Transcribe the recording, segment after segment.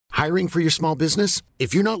Hiring for your small business?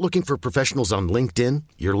 If you're not looking for professionals on LinkedIn,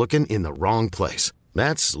 you're looking in the wrong place.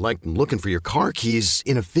 That's like looking for your car keys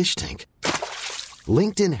in a fish tank.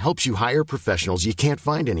 LinkedIn helps you hire professionals you can't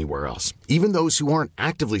find anywhere else, even those who aren't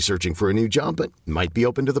actively searching for a new job but might be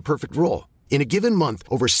open to the perfect role. In a given month,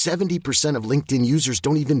 over 70% of LinkedIn users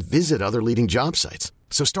don't even visit other leading job sites.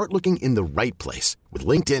 So start looking in the right place. With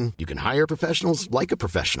LinkedIn, you can hire professionals like a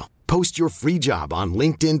professional. Post your free job on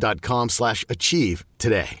linkedin.com/achieve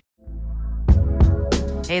today.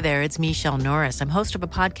 Hey there, it's Michelle Norris. I'm host of a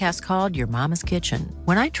podcast called Your Mama's Kitchen.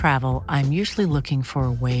 When I travel, I'm usually looking for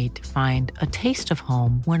a way to find a taste of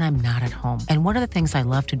home when I'm not at home. And one of the things I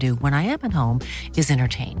love to do when I am at home is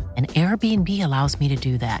entertain. And Airbnb allows me to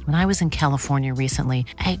do that. When I was in California recently,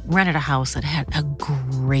 I rented a house that had a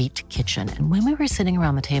great kitchen. And when we were sitting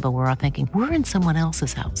around the table, we're all thinking, we're in someone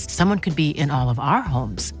else's house. Someone could be in all of our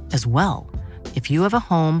homes as well. If you have a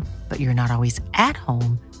home, but you're not always at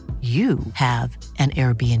home, you have an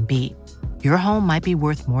Airbnb. Your home might be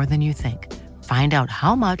worth more than you think. Find out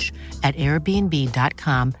how much at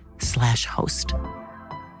airbnb.com/host.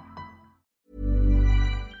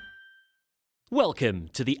 Welcome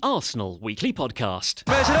to the Arsenal Weekly Podcast.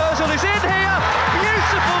 Mesut Ozil is in here.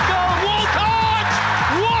 Beautiful goal. Walcott!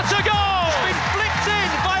 What a goal! It's been flicked in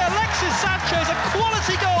by Alexis Sanchez. A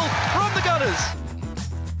quality goal from the Gunners.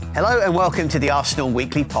 Hello and welcome to the Arsenal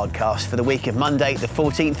Weekly Podcast for the week of Monday, the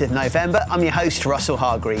 14th of November. I'm your host, Russell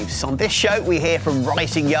Hargreaves. On this show, we hear from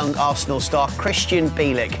rising young Arsenal star Krystian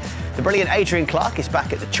Bielik. The brilliant Adrian Clarke is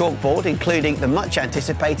back at the chalkboard, including the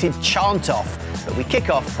much-anticipated chant-off. But we kick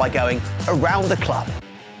off by going around the club.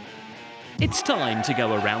 It's time to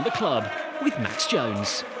go around the club with Max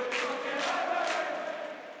Jones.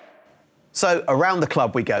 So, around the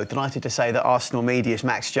club we go. Delighted to say that Arsenal Media's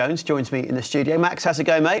Max Jones joins me in the studio. Max, how's it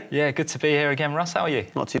going, mate? Yeah, good to be here again, Russ. How are you?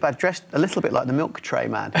 Not too bad. Dressed a little bit like the Milk Tray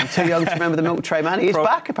Man. I'm too young to remember the Milk Tray Man. He is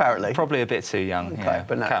back, apparently. Probably a bit too young. Okay, yeah.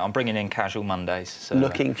 but no. I'm bringing in casual Mondays. So.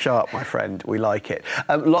 Looking sharp, my friend. We like it.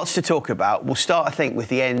 Lots to talk about. We'll start, I think, with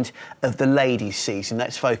the end of the ladies' season.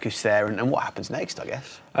 Let's focus there and what happens next, I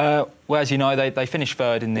guess. Well, as you know, they finished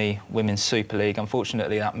third in the Women's Super League.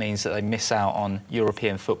 Unfortunately, that means that they miss out on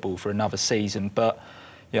European football for another season. But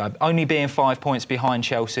only being 5 points behind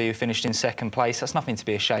Chelsea, who finished in second place, that's nothing to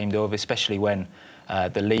be ashamed of, especially when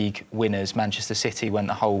the league winners, Manchester City, went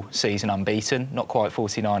the whole season unbeaten. Not quite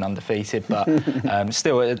 49 undefeated, but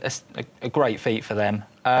still a great feat for them.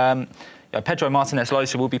 Pedro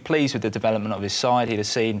Martinez-Losa will be pleased with the development of his side. He'd have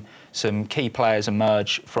seen some key players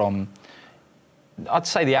emerge from, I'd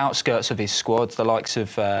say, the outskirts of his squad, the likes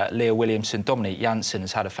of Leah Williamson. Dominique Janssen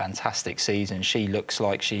has had a fantastic season. She looks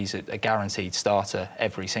like she's a guaranteed starter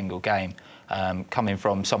every single game, coming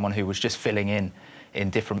from someone who was just filling in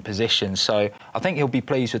different positions. So I think he'll be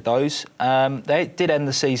pleased with those. They did end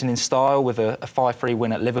the season in style with a 5-3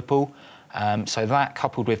 win at Liverpool. So that,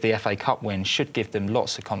 coupled with the FA Cup win, should give them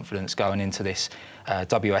lots of confidence going into this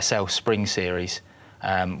WSL Spring Series,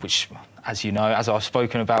 which, as you know, as I've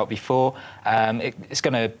spoken about before, it's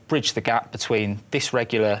going to bridge the gap between this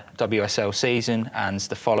regular WSL season and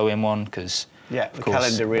the following one, because the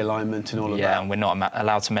calendar realignment and all of that. Yeah, and we're not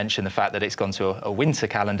allowed to mention the fact that it's gone to a winter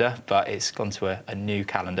calendar, but it's gone to a new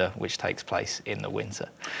calendar which takes place in the winter.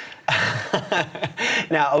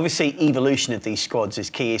 Now, obviously, evolution of these squads is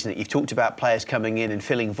key, isn't it? You've talked about players coming in and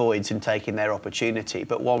filling voids and taking their opportunity,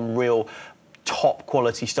 but one real top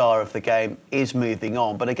quality star of the game is moving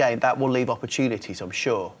on, but again, that will leave opportunities, I'm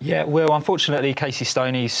sure. Yeah, well, unfortunately, Casey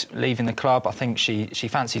Stoney's leaving the club. I think she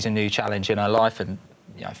fancies a new challenge in her life, and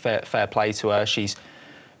fair play to her. She's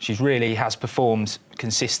really has performed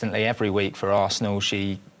consistently every week for Arsenal.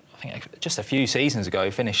 I think just a few seasons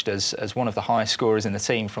ago finished as one of the highest scorers in the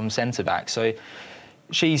team from centre back. So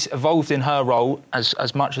she's evolved in her role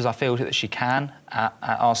as much as I feel that she can at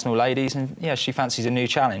Arsenal Ladies, and she fancies a new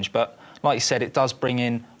challenge, but like you said, it does bring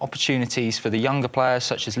in opportunities for the younger players,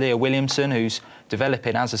 such as Leah Williamson, who's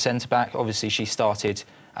developing as a centre-back. Obviously, she started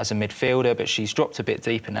as a midfielder, but she's dropped a bit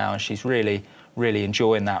deeper now, and she's really, really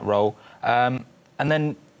enjoying that role. And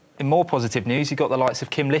then, in more positive news, you've got the likes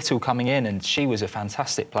of Kim Little coming in, and she was a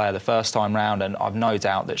fantastic player the first time round, and I've no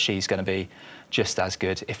doubt that she's going to be just as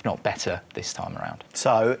good, if not better, this time around.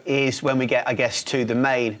 So is when we get, I guess, to the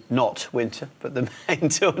main, not winter, but the main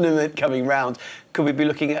tournament coming round, could we be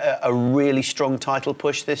looking at a really strong title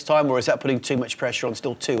push this time, or is that putting too much pressure on,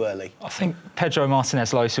 still too early? I think Pedro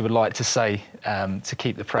Martinez-Losa would like to say, to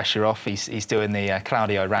keep the pressure off, he's doing the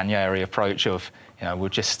Claudio Ranieri approach of, we'll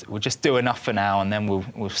just do enough for now, and then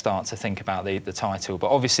we'll start to think about the title.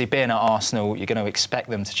 But obviously, being at Arsenal, you're going to expect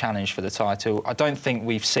them to challenge for the title. I don't think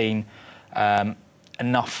we've seen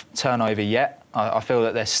enough turnover yet I feel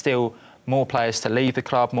that there's still more players to leave the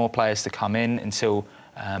club, more players to come in until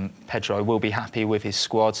Pedro will be happy with his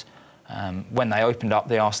squad. When they opened up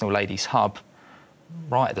the Arsenal Ladies Hub,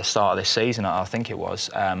 right at the start of this season, I think it was,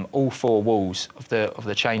 all four walls of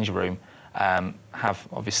the change room have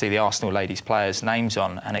obviously the Arsenal Ladies players' names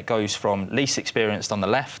on, and it goes from least experienced on the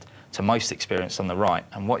left to most experienced on the right.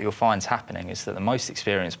 And what you'll find happening is that the most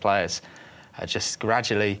experienced players are just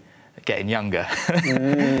gradually getting younger.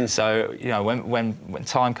 So, you know, when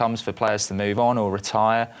time comes for players to move on or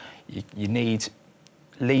retire, you need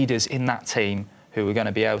leaders in that team who are going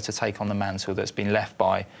to be able to take on the mantle that's been left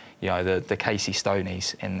by, you know, the Casey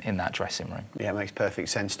Stoneys in that dressing room. Yeah, it makes perfect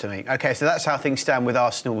sense to me. OK, so that's how things stand with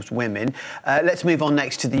Arsenal's women. Let's move on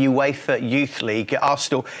next to the UEFA Youth League.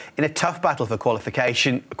 Arsenal in a tough battle for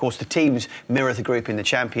qualification. Of course, the teams mirror the group in the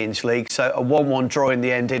Champions League, so a 1-1 draw in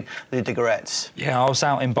the end in Ludogorets. Yeah, I was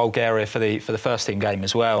out in Bulgaria for the first team game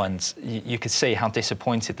as well, and you could see how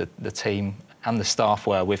disappointed the team and the staff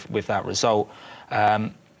were with that result.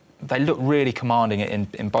 They looked really commanding it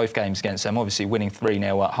in both games against them. Obviously, winning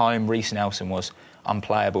 3-0 at home. Reece Nelson was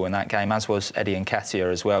unplayable in that game, as was Eddie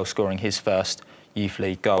Nketiah as well, scoring his first Youth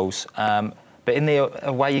League goals. But in the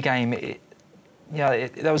away game,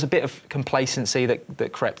 there was a bit of complacency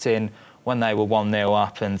that crept in when they were 1-0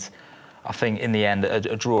 up, and I think in the end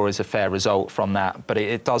a draw is a fair result from that. But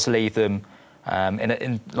it does leave them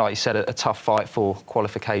in like you said, a tough fight for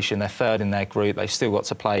qualification. They're third in their group. They've still got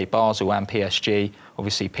to play Basel and PSG.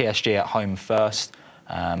 Obviously, PSG at home first.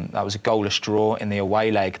 That was a goalless draw in the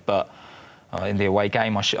away leg, but in the away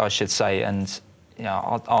game, I should say. And you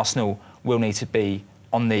know, Arsenal will need to be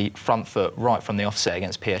on the front foot right from the offset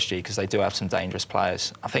against PSG because they do have some dangerous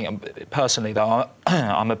players. I think personally, though,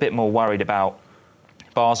 I'm a bit more worried about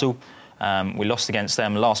Basel. We lost against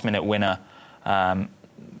them, last-minute winner.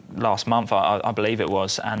 Last month, I believe it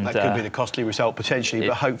was. And that could be the costly result potentially,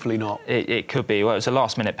 but hopefully not. It could be. Well, it was a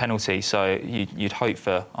last-minute penalty, so you'd hope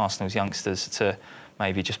for Arsenal's youngsters to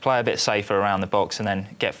maybe just play a bit safer around the box and then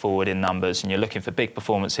get forward in numbers. And you're looking for big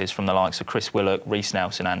performances from the likes of Chris Willock, Reece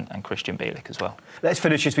Nelson and Christian Bielik as well. Let's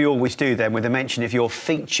finish, as we always do then, with a mention of your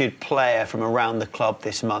featured player from around the club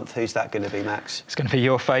this month. Who's that going to be, Max? It's going to be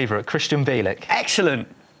your favourite, Christian Bielik. Excellent.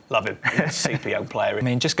 Love him. Super young player. I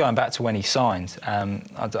mean, just going back to when he signed,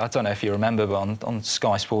 I don't know if you remember, but on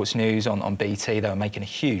Sky Sports News, on BT, they were making a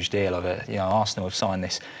huge deal of it. You know, Arsenal have signed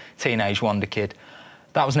this teenage wonder kid.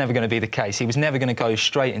 That was never going to be the case. He was never going to go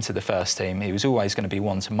straight into the first team. He was always going to be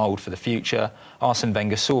one to mould for the future. Arsene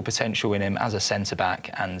Wenger saw potential in him as a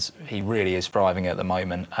centre-back, and he really is thriving at the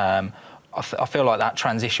moment. I feel like that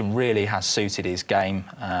transition really has suited his game.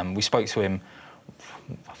 We spoke to him,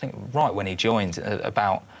 I think, right when he joined,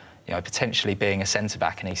 about potentially being a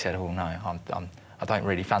centre-back, and he said, "Oh no, I don't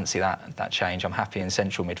really fancy that change. I'm happy in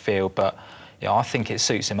central midfield." But I think it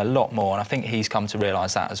suits him a lot more, and I think he's come to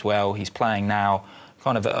realise that as well. He's playing now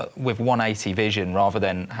kind of with 180 vision rather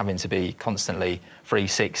than having to be constantly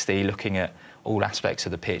 360, looking at all aspects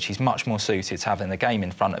of the pitch. He's much more suited to having the game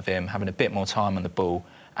in front of him, having a bit more time on the ball,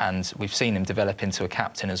 and we've seen him develop into a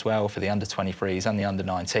captain as well for the under-23s and the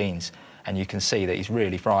under-19s, and you can see that he's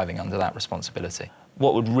really thriving under that responsibility.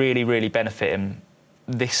 What would really, really benefit him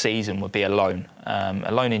this season would be a loan.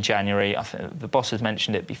 A loan in January. I think the boss has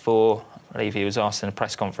mentioned it before. I believe he was asked in a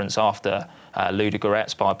press conference after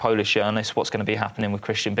Ludogorets by a Polish journalist what's going to be happening with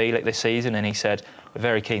Christian Bielik this season, and he said, we're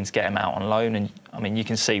very keen to get him out on loan, and I mean, you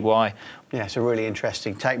can see why. Yeah, it's a really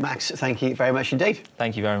interesting take, Max. Thank you very much indeed.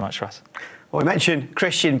 Thank you very much, Russ. Well, we mentioned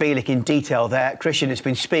Christian Bielik in detail there. Christian has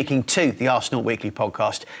been speaking to the Arsenal Weekly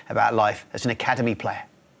podcast about life as an academy player.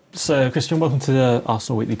 So, Christian, welcome to the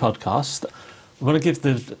Arsenal Weekly podcast. I want to give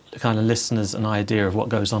the kind of listeners an idea of what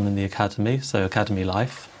goes on in the academy, so academy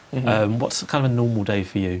life. Mm-hmm. What's kind of a normal day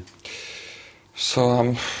for you?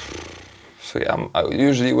 I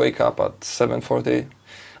usually wake up at 7:40.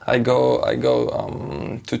 I go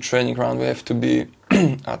to training ground. We have to be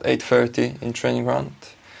at 8:30 in training ground.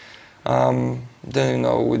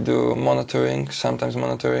 Then we do monitoring. Sometimes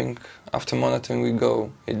monitoring. After monitoring, we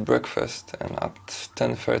go eat breakfast, and at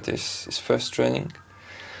 10:30 is first training.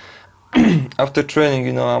 After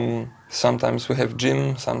training, sometimes we have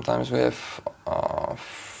gym. Sometimes we have,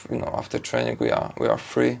 after training we are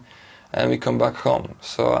free, and we come back home.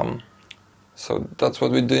 So that's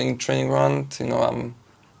what we're doing in training ground.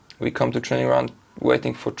 We come to training ground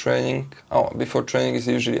waiting for training. Before training is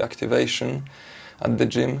usually activation at the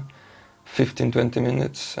gym, 15-20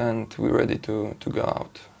 minutes, and we're ready to go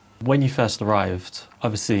out. When you first arrived,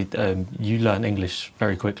 obviously you learned English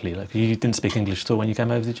very quickly. Like, you didn't speak English at all when you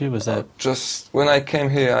came over, did you? Was that just when I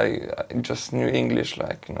came here? I just knew English.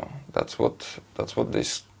 That's what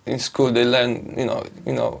in school they learn,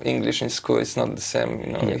 English in school. It's not the same.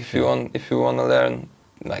 If you want to learn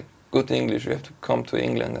like good English, you have to come to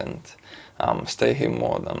England and stay here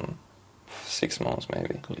more than 6 months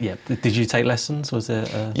maybe. Yeah. Did you take lessons? Was it?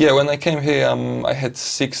 Yeah. When I came here, I had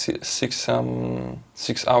 6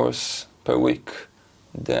 hours per week,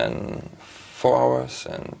 then 4 hours,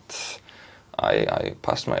 and I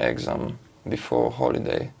passed my exam before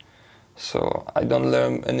holiday. So I don't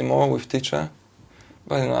learn anymore with teacher,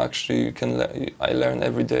 but actually you can. I learn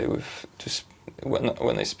every day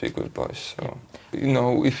when I speak with boys. So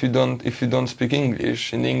if you don't speak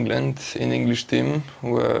English in England, in English team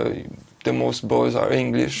where the most boys are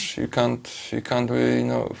English, you can't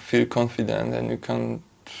really feel confident and you can't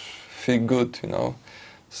feel good.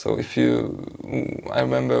 So I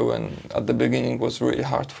remember when at the beginning it was really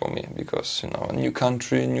hard for me because a new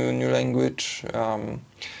country, new language.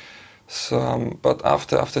 But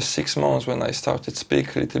after 6 months, when I started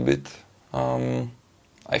speak a little bit,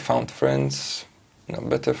 I found friends,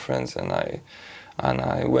 better friends, and I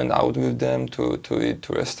went out with them to eat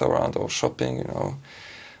to restaurant or shopping,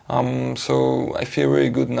 So I feel really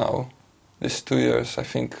good now. These 2 years, I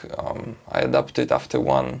think I adapted after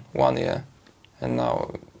one year, and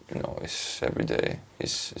now it's every day.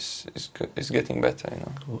 It's getting better.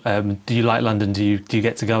 Do you like London? Do you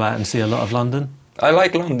get to go out and see a lot of London? I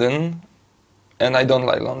like London, and I don't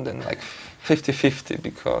like London, like 50-50,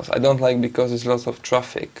 because I don't like because there's lots of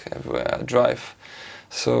traffic everywhere I drive.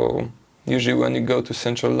 So usually when you go to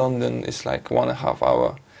central London, it's like 1.5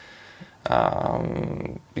 hours.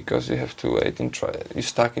 Because you have to wait you're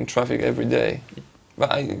stuck in traffic every day.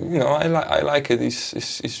 But I like it.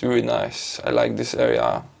 It's really nice. I like this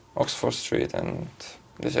area, Oxford Street, and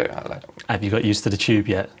this area I like. Have you got used to the tube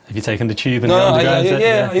yet? Have you taken the tube? No,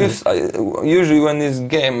 usually when this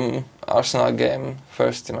game, Arsenal game,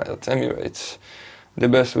 first team at Emirates, the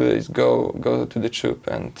best way is go to the tube,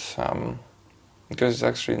 and because it's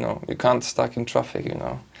actually you can't stuck in traffic,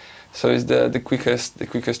 So it's the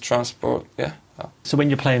quickest transport, yeah. So when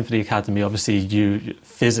you're playing for the academy, obviously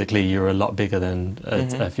you're a lot bigger than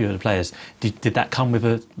a few of the players. Did that come with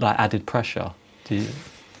added pressure?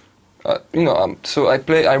 So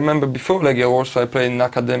I remember before Legia Warsaw I played in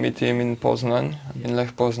academy team in Poznań, in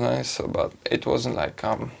Lech Poznań. So, but it wasn't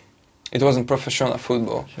it wasn't professional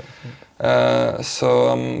football. Sure.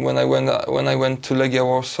 So when I went to Legia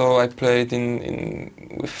Warsaw, I played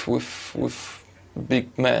with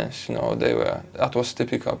big men, that was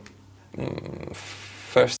typical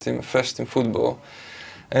first team football.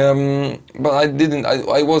 But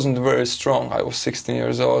I wasn't very strong. I was 16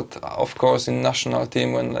 years old. Of course, in national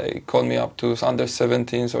team, when they called me up to under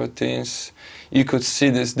 17s or teens, you could see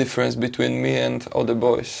this difference between me and other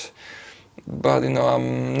boys. But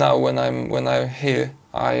now when I'm here,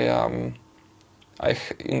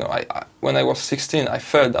 when I was 16, I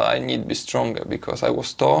felt that I need to be stronger because I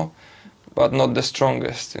was tall, but not the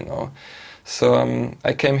strongest, So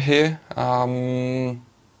I came here.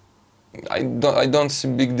 I don't see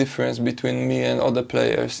big difference between me and other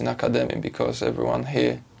players in academy because everyone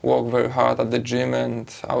here work very hard at the gym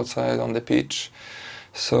and outside on the pitch.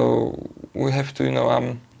 So we have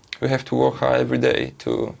to work hard every day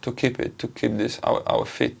to keep this our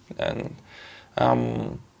fit, and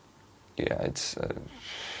it's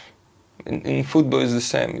in football is the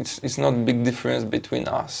same. It's not big difference between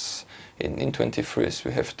us in 23s.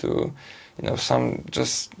 We have to. Some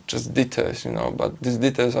just details, but these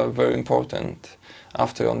details are very important.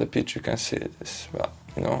 After on the pitch, you can see this. But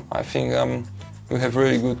I think we have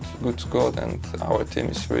really good squad, and our team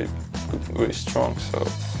is really good, really strong. So.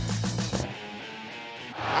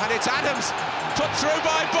 And it's Adams put through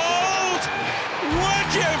by Bold.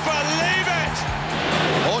 Would you believe it?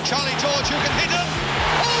 Or Charlie George, who can hit him.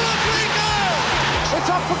 Oh, look, we go! It's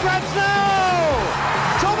up for grabs now.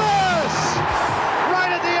 Thomas.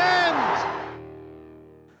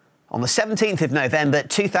 On the 17th of November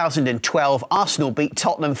 2012, Arsenal beat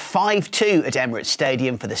Tottenham 5-2 at Emirates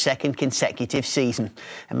Stadium for the second consecutive season.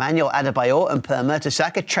 Emmanuel Adebayor and Per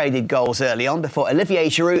Mertesacker traded goals early on before Olivier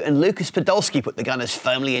Giroud and Lucas Podolski put the Gunners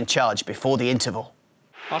firmly in charge before the interval.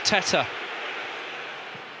 Arteta.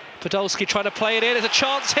 Podolski trying to play it in. There's a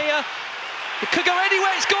chance here. It could go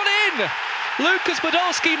anywhere. It's gone in. Lucas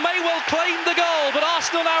Podolski may well claim the goal, but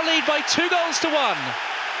Arsenal now lead by 2-1.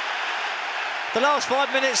 The last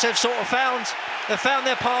 5 minutes they've found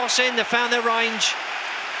their passing, they've found their range.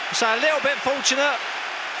 So a little bit fortunate.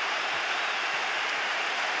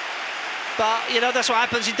 But, that's what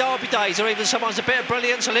happens in derby days, or even someone's a bit of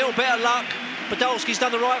brilliance, a little bit of luck. Podolski's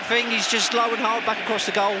done the right thing, he's just low and hard back across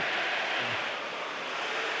the goal.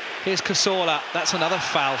 Here's Cazorla, that's another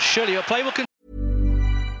foul. Surely your play will continue.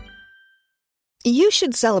 You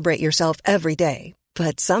should celebrate yourself every day,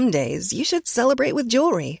 but some days you should celebrate with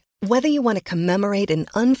jewelry. Whether you want to commemorate an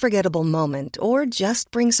unforgettable moment or just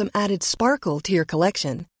bring some added sparkle to your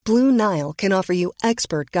collection, Blue Nile can offer you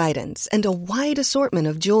expert guidance and a wide assortment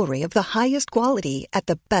of jewelry of the highest quality at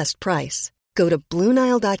the best price. Go to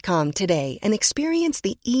BlueNile.com today and experience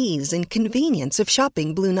the ease and convenience of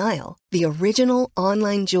shopping Blue Nile, the original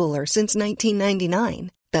online jeweler since 1999.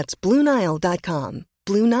 That's BlueNile.com.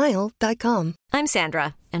 BlueNile.com. I'm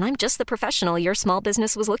Sandra, and I'm just the professional your small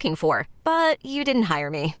business was looking for. But you didn't hire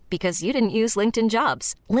me because you didn't use LinkedIn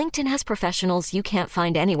Jobs. LinkedIn has professionals you can't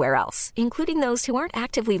find anywhere else, including those who aren't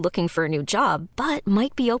actively looking for a new job, but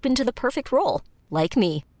might be open to the perfect role, like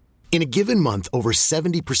me. In a given month, over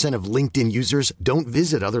 70% of LinkedIn users don't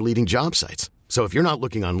visit other leading job sites. So if you're not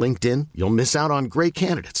looking on LinkedIn, you'll miss out on great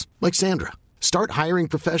candidates like Sandra. Start hiring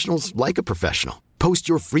professionals like a professional. Post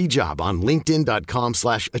your free job on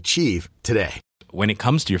linkedin.com/achieve today. When it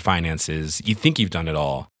comes to your finances, you think you've done it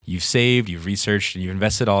all. You've saved, you've researched, and you've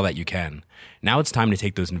invested all that you can. Now it's time to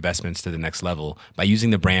take those investments to the next level by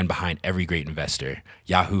using the brand behind every great investor,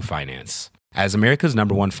 Yahoo Finance. As America's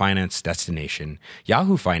 #1 finance destination,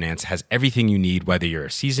 Yahoo Finance has everything you need, whether you're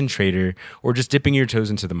a seasoned trader or just dipping your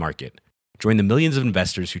toes into the market. Join the millions of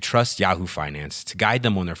investors who trust Yahoo Finance to guide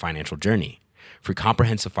them on their financial journey. For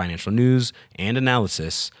comprehensive financial news and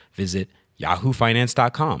analysis, visit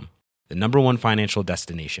yahoofinance.com, the #1 financial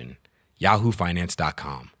destination,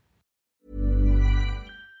 yahoofinance.com.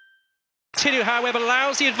 Tinu, however,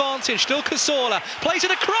 allows the advantage. Still Cazorla. Plays it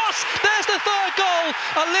across. There's the third goal.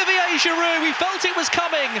 Olivier Giroud. We felt it was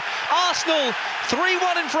coming. Arsenal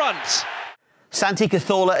 3-1 in front. Santi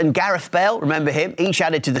Cazorla and Gareth Bale, remember him, each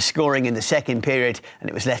added to the scoring in the second period, and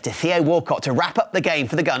it was left to Theo Walcott to wrap up the game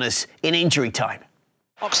for the Gunners in injury time.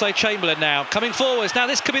 Oxlade-Chamberlain now coming forwards. Now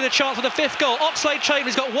this could be the chance for the fifth goal.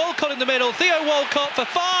 Oxlade-Chamberlain's got Walcott in the middle. Theo Walcott for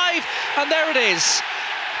 5, and there it is.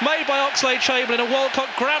 Made by Oxlade-Chamberlain, and Walcott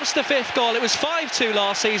grabs the fifth goal. It was 5-2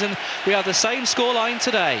 last season. We have the same scoreline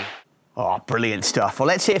today. Oh, brilliant stuff. Well,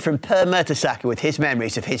 let's hear from Per Mertesacker with his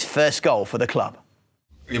memories of his first goal for the club.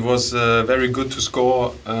 It was very good to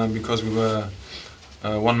score because we were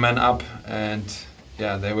one man up, and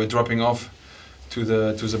they were dropping off to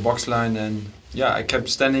the box line, and I kept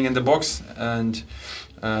standing in the box and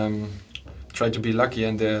tried to be lucky,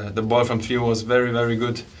 and the ball from Theo was very, very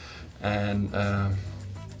good, and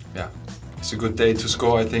it's a good day to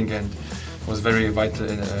score, I think, and it was very vital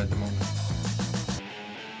at the moment.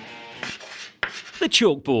 The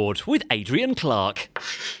Chalkboard with Adrian Clark.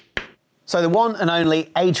 So the one and only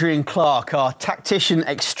Adrian Clark, our tactician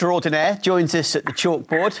extraordinaire, joins us at the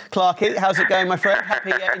Chalkboard. Clarky, how's it going, my friend?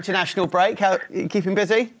 Happy international break. How you keeping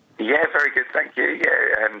busy? Yeah, very good, thank you.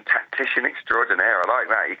 Yeah, tactician extraordinaire. I like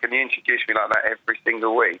that. Can you introduce me like that every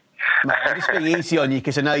single week? Mate, I'm just being easy on you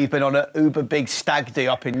because I know you've been on an uber big stag do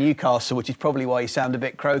up in Newcastle, which is probably why you sound a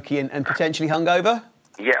bit croaky and potentially hungover.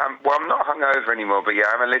 Yeah, I'm not hungover anymore, but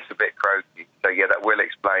I'm a little bit croaky. So that will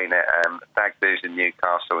explain it. Stag do's in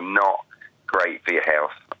Newcastle, not great for your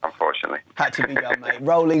health, unfortunately. Had to be done, mate.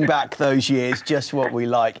 Rolling back those years, just what we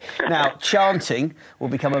like. Now, chanting will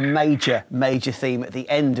become a major, major theme at the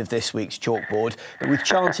end of this week's Chalkboard. But with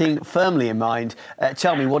chanting firmly in mind,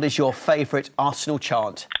 tell me, what is your favourite Arsenal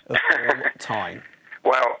chant of all time?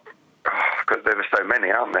 Well, because there were so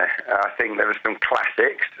many, aren't there? I think there were some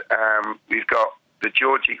classics. We've got the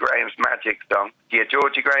Georgie Graham's Magic song. Yeah,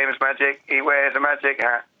 Georgie Graham's Magic, he wears a magic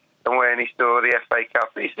hat. And when he saw the FA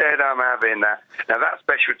Cup, he said, I'm having that. Now, that's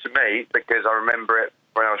special to me because I remember it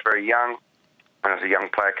when I was very young. When I was a young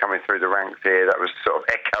player coming through the ranks here, that was sort of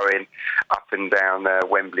echoing up and down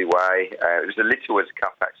Wembley Way. It was the Littlewoods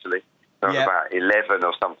Cup, actually. I was about 11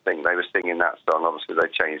 or something. They were singing that song. Obviously, they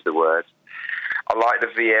changed the words. I like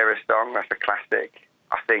the Vieira song. That's a classic.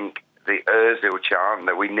 I think the Ozil chant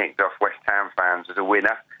that we nicked off West Ham fans as a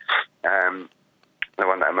winner, the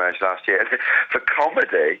one that emerged last year. For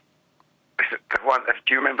comedy... do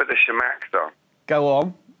you remember the Shamak song? Go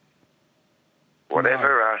on.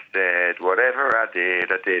 Whatever I said, whatever I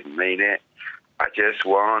didn't mean it. I just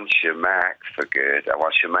want Shamak for good. I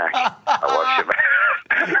want Shamak. I want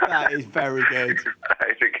Shamak. That is very good. That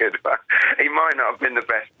is a good one. He might not have been the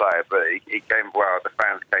best player, but he came well. The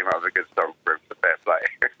fans came up with a good song for him, for fair play.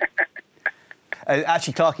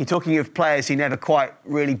 Actually, Clarky, talking of players who never quite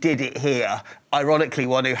really did it here, ironically,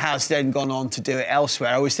 one who has then gone on to do it elsewhere.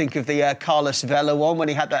 I always think of the Carlos Vela one when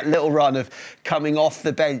he had that little run of coming off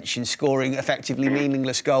the bench and scoring effectively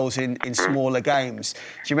meaningless goals in smaller games. Do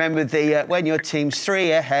you remember the when your team's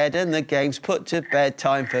 3 ahead and the game's put to bed,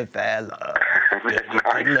 time for Vela?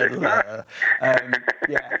 And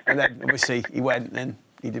then obviously he went and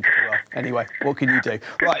He did pretty well. Anyway, what can you do?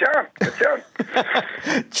 Good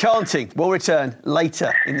chance. Chanting will return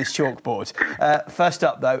later in this chalkboard. First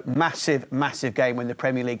up, though, massive game when the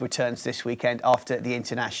Premier League returns this weekend after the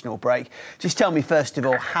international break. Just tell me, first of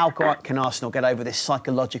all, how can Arsenal get over this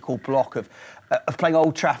psychological block of playing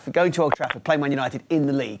Old Trafford, going to Old Trafford, playing Man United in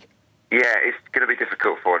the league? Yeah, it's going to be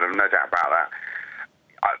difficult for them, no doubt about that.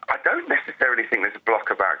 I don't necessarily think there's a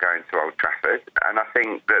block about going to Old Trafford, and I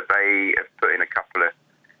think that they have put in a couple of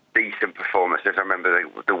decent performances. I remember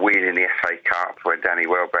the win in the FA Cup when Danny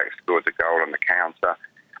Welbeck scored the goal on the counter.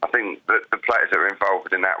 I think that the players that are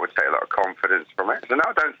involved in that would take a lot of confidence from it. So no,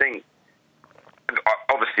 I don't think,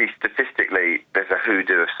 obviously statistically, there's a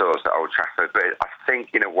hoodoo of sorts at Old Trafford, but I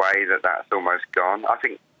think in a way that's almost gone. I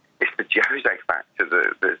think it's the Jose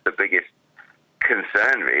factor that's the biggest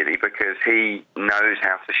concern, really, because he knows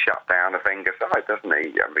how to shut down a Wenger side, doesn't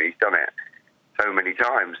he? I mean, he's done it so many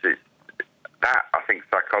times. That, I think,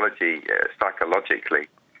 psychologically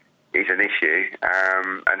is an issue,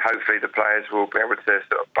 and hopefully the players will be able to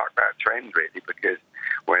sort of buck that trend, really, because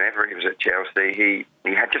whenever he was at Chelsea,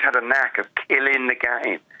 he had just had a knack of killing the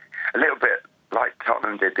game, a little bit like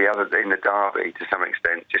Tottenham did in the derby to some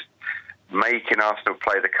extent, just making Arsenal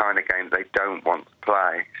play the kind of game they don't want to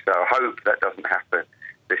play. So I hope that doesn't happen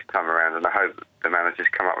this time around, and I hope the managers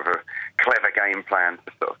come up with a clever game plan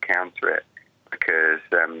to sort of counter it, because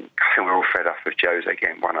I think we're all fed up with Jose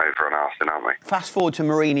getting one over on Arsenal, aren't we? Fast forward to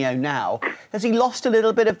Mourinho now. Has he lost a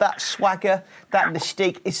little bit of that swagger, that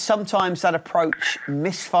mystique? Is sometimes that approach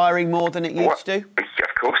misfiring more than it used to?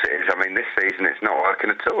 Of course it is. I mean, this season it's not working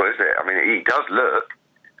at all, is it? I mean, he does look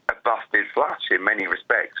a busted flush in many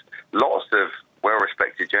respects. Lots of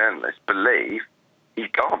well-respected journalists believe he's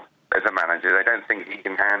gone as a manager. They don't think he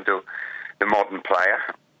can handle the modern player.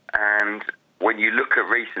 And when you look at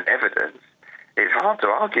recent evidence, it's hard to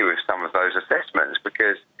argue with some of those assessments,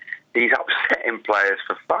 because he's upsetting players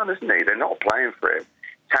for fun, isn't he? They're not playing for him.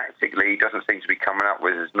 Tactically, he doesn't seem to be coming up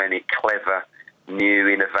with as many clever new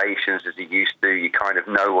innovations as he used to. You kind of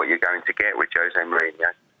know what you're going to get with Jose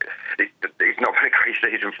Mourinho. It's not been a great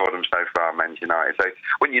season for them so far, Manchester United. So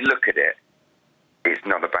when you look at it, it's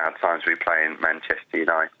not a bad time to be playing Manchester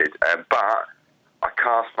United. But I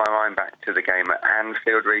cast my mind back to the game at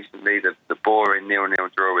Anfield recently, the boring 0-0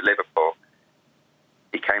 draw with Liverpool.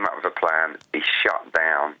 He came up with a plan. He shut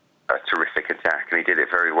down a terrific attack, and he did it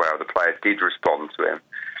very well. The players did respond to him,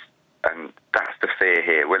 and that's the fear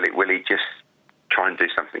here. Will he just try and do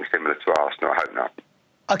something similar to Arsenal? I hope not.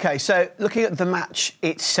 OK, so looking at the match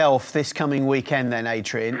itself this coming weekend then,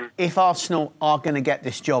 Adrian, if Arsenal are going to get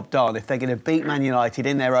this job done, if they're going to beat Man United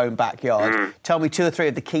in their own backyard, tell me 2 or 3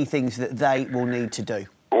 of the key things that they will need to do.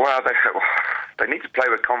 Well, they need to play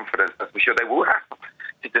with confidence, that's for sure. They will have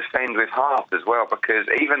to defend with heart as well, because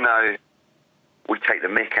even though we take the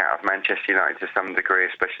mick out of Manchester United to some degree,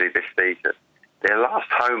 especially this season, their last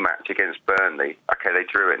home match against Burnley, OK, they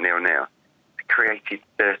drew it 0-0. Created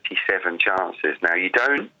 37 chances. Now, you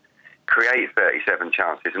don't create 37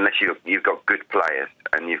 chances unless you've got good players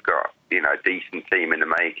and you've got a decent team in the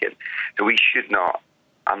making. So we should not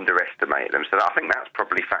underestimate them. So I think that's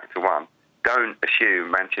probably factor one. Don't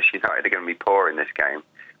assume Manchester United are going to be poor in this game,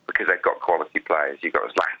 because they've got quality players. You've got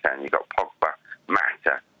Zlatan, you've got Pogba,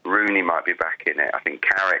 Mata, Rooney might be back in it. I think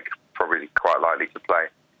Carrick probably quite likely to play.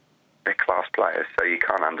 They're class players, so you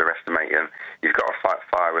can't underestimate them. You've got to fight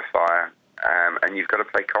fire with fire. And you've got to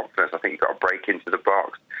play confidence. I think you've got to break into the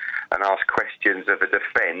box and ask questions of a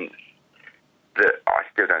defence that I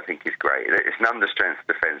still don't think is great. It's an understrength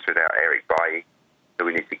defence without Eric Bailly, so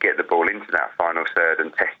we need to get the ball into that final third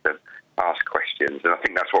and test them, ask questions. And I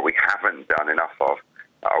think that's what we haven't done enough of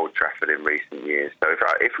at Old Trafford in recent years. So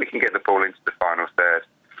if we can get the ball into the final third,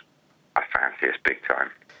 I fancy us big time.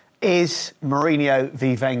 Is Mourinho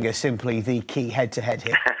v Wenger simply the key head-to-head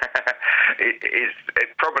here? It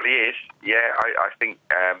probably is. Yeah, I think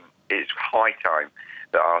it's high time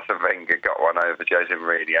that Arsene Wenger got one over Jose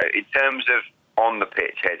Mourinho. In terms of on the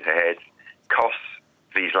pitch, head-to-head, costs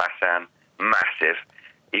v Zlatan, massive.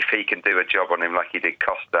 If he can do a job on him like he did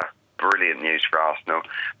Costa, brilliant news for Arsenal.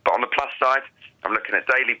 But on the plus side, I'm looking at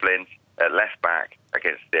Daley Blind at left back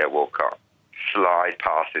against Theo Walcott. Slide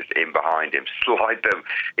passes in behind him, slide them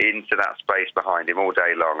into that space behind him all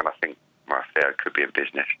day long, and I think Theo could be in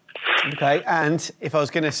business. OK, and if I was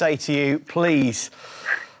going to say to you, please,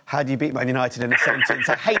 how do you beat Man United in a sentence?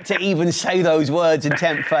 I hate to even say those words and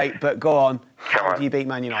tempt fate, but go on. How do you beat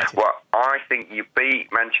Man United? Well, I think you beat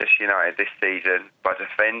Manchester United this season by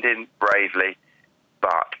defending bravely,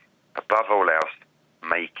 but above all else,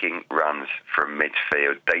 making runs from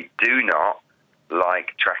midfield. They do not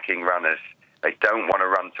like tracking runners They don't want to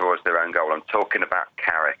run towards their own goal. I'm talking about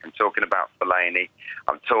Carrick. I'm talking about Fellaini.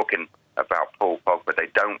 I'm talking about Paul Pogba. They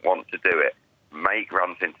don't want to do it. Make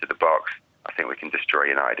runs into the box. I think we can destroy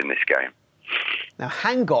United in this game. Now,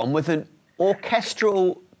 hang on, with an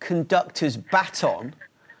orchestral conductor's baton,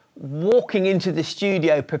 walking into the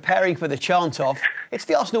studio, preparing for the chant-off, it's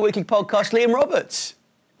the Arsenal Weekly Podcast, Liam Roberts.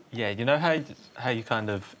 Yeah, you know how you kind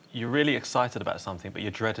of, you're really excited about something, but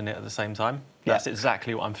you're dreading it at the same time? Yeah. That's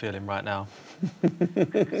exactly what I'm feeling right now.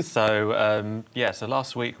 So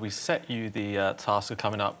last week we set you the task of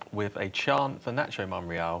coming up with a chant for Nacho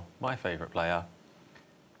Monreal, my favourite player.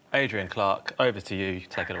 Adrian Clark, over to you.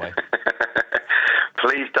 Take it away.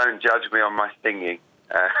 Please don't judge me on my singing,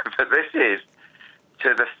 but this is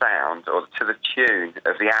to the sound or to the tune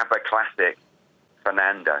of the ABBA classic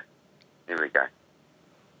Fernando. Here we go.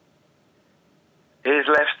 His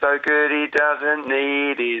left's so good he doesn't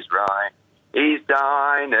need his right. He's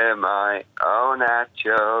dynamite, oh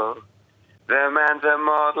Nacho. The man's a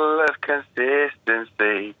model of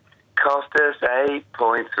consistency. Cost us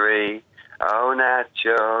 8.3, oh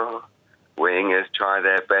Nacho. Wingers try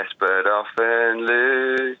their best but often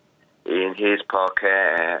lose in his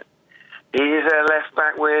pocket. He's a left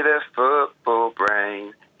back with a football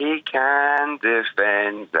brain. He can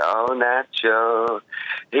defend, oh Nacho.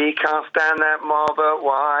 He can't stand that mob at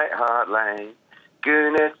White Hart Lane.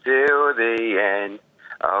 Gonna till the end,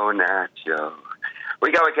 oh Nacho.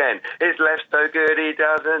 We go again. His left's so good he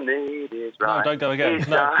doesn't need his right. No, don't go again.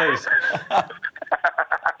 No, please.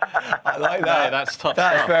 I like that. No, that's top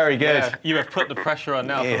That's stuff. very good. Yeah, you have put the pressure on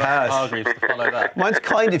now It for has. Hargreaves to follow that. Mine's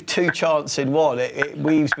kind of two chants in one. It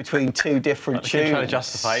weaves between two different tunes. He's trying to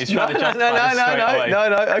justify. He's trying to justify this straight away.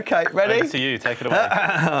 No. Okay, ready? Over to you. Take it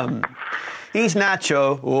away. He's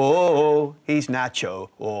Nacho, oh, he's Nacho,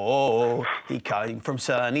 oh, he came from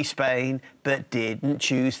sunny Spain, but didn't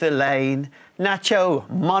choose the lane. Nacho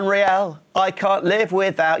Monreal, I can't live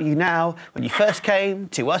without you now. When you first came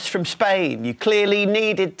to us from Spain, you clearly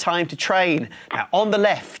needed time to train. Now on the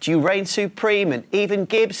left, you reign supreme, and even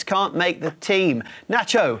Gibbs can't make the team.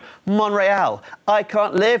 Nacho Monreal, I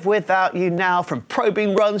can't live without you now. From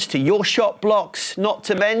probing runs to your shot blocks, not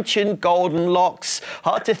to mention golden locks.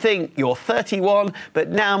 Hard to think you're 31, but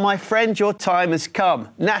now, my friend, your time has come.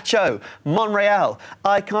 Nacho Monreal,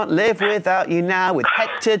 I can't live without you now. With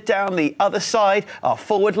Hector down the other side, our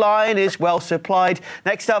forward line is well supplied.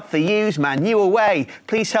 Next up for you's Man U away.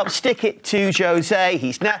 Please help stick it to Jose.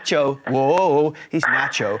 He's Nacho, whoa, he's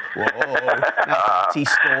Nacho, whoa. Now, he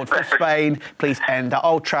scored for Spain. Please end at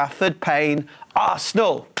Old Trafford pain.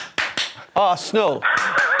 Arsenal,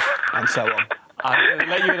 and so on. I'm going to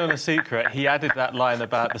let you in on a secret. He added that line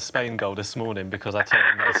about the Spain goal this morning because I told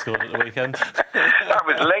him that he scored at the weekend. That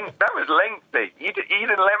was lengthy. You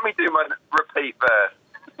didn't let me do my repeat verse.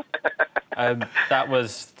 That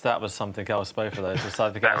was something else, both of those.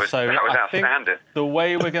 That was outstanding. The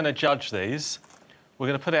way we're going to judge these, we're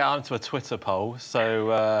going to put it out into a Twitter poll.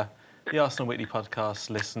 So the Arsenal Weekly Podcast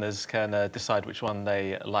listeners can decide which one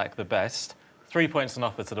they like the best. 3 points on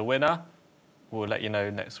offer to the winner. We'll let you know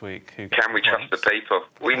next week who gets Can we trust the people?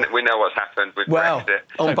 We know what's happened with Brexit.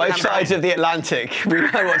 On both sides of the Atlantic, we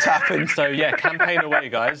know what's happened. So yeah, campaign away,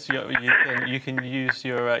 guys. You can use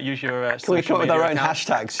your Can we come up with our own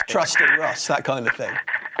hashtags? Trusting Russ, that kind of thing.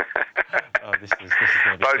 Oh, this is going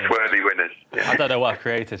to be both worthy winners. Yeah. I don't know what I've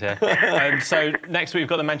created here. So next week we've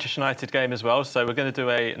got the Manchester United game as well. So we're going to do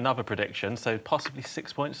another prediction. So possibly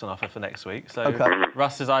 6 points on offer for next week. So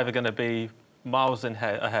Russ is either going to be miles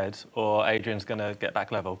ahead, or Adrian's going to get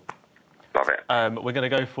back level. Love it. We're going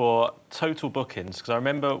to go for total bookings, because I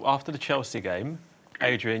remember after the Chelsea game,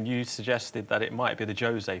 Adrian, you suggested that it might be the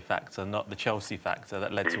Jose factor, not the Chelsea factor,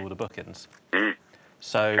 that led to all the bookings.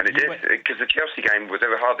 So and it did, because the Chelsea game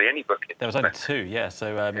there were hardly any bookings. There was only two, yeah.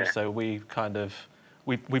 So we kind of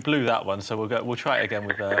we blew that one. So we'll try it again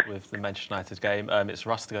with the Manchester United game. It's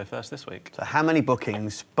Russ to go first this week. So how many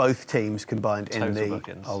bookings both teams combined in Total the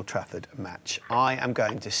bookings. Old Trafford match? I am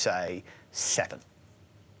going to say 7.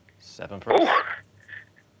 7 for us. Oh,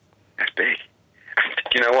 that's big.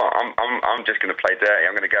 You know what? I'm just going to play dirty.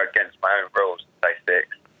 I'm going to go against my own rules and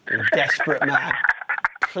say 6. Desperate man,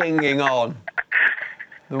 clinging on.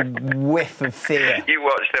 The whiff of fear. You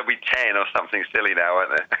watch, there'll be 10 or something silly now,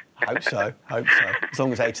 won't there? Hope so. As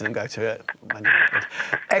long as 8 of them go to it.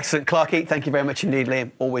 Excellent, Clarky. Thank you very much indeed, Liam.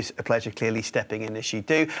 Always a pleasure, clearly stepping in as you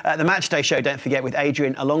do. The Matchday Show, don't forget, with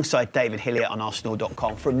Adrian alongside David Hillier on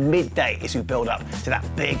Arsenal.com from midday as we build up to that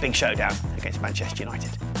big showdown against Manchester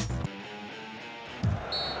United.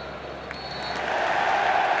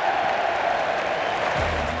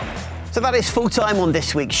 So that is full time on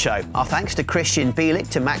this week's show. Our thanks to Christian Bielik,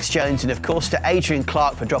 to Max Jones, and of course to Adrian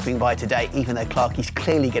Clark for dropping by today, even though Clark is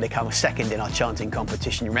clearly going to come second in our chanting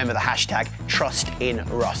competition. Remember the hashtag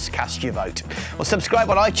 #TrustInRuss. Cast your vote. Or subscribe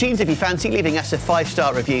on iTunes if you fancy, leaving us a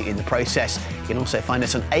 5-star review in the process. You can also find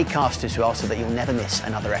us on Acast as well, so that you'll never miss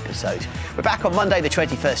another episode. We're back on Monday the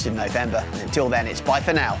 21st of November. And until then, it's bye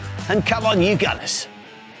for now. And come on, you Gunners.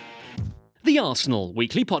 The Arsenal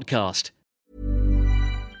Weekly Podcast.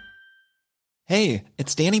 Hey,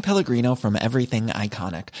 it's Danny Pellegrino from Everything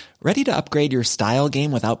Iconic. Ready to upgrade your style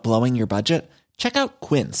game without blowing your budget? Check out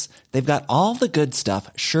Quince. They've got all the good stuff,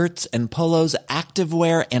 shirts and polos,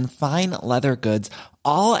 activewear, and fine leather goods,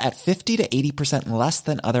 all at 50 to 80% less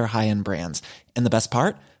than other high-end brands. And the best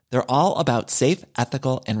part? They're all about safe,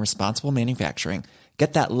 ethical, and responsible manufacturing.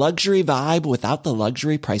 Get that luxury vibe without the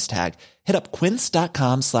luxury price tag. Hit up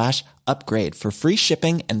quince.com/upgrade for free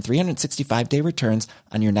shipping and 365-day returns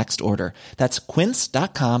on your next order. That's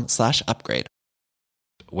quince.com/upgrade.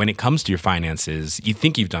 When it comes to your finances, you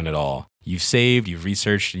think you've done it all. You've saved, you've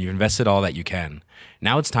researched, and you've invested all that you can.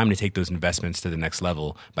 Now it's time to take those investments to the next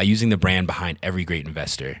level by using the brand behind every great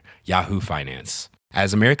investor, Yahoo Finance.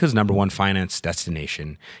 As America's #1 finance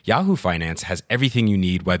destination, Yahoo Finance has everything you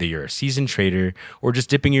need, whether you're a seasoned trader or just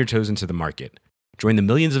dipping your toes into the market. Join the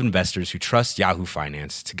millions of investors who trust Yahoo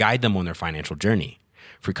Finance to guide them on their financial journey.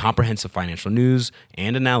 For comprehensive financial news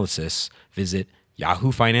and analysis, visit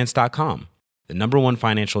yahoofinance.com, the #1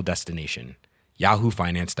 financial destination,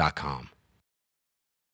 yahoofinance.com.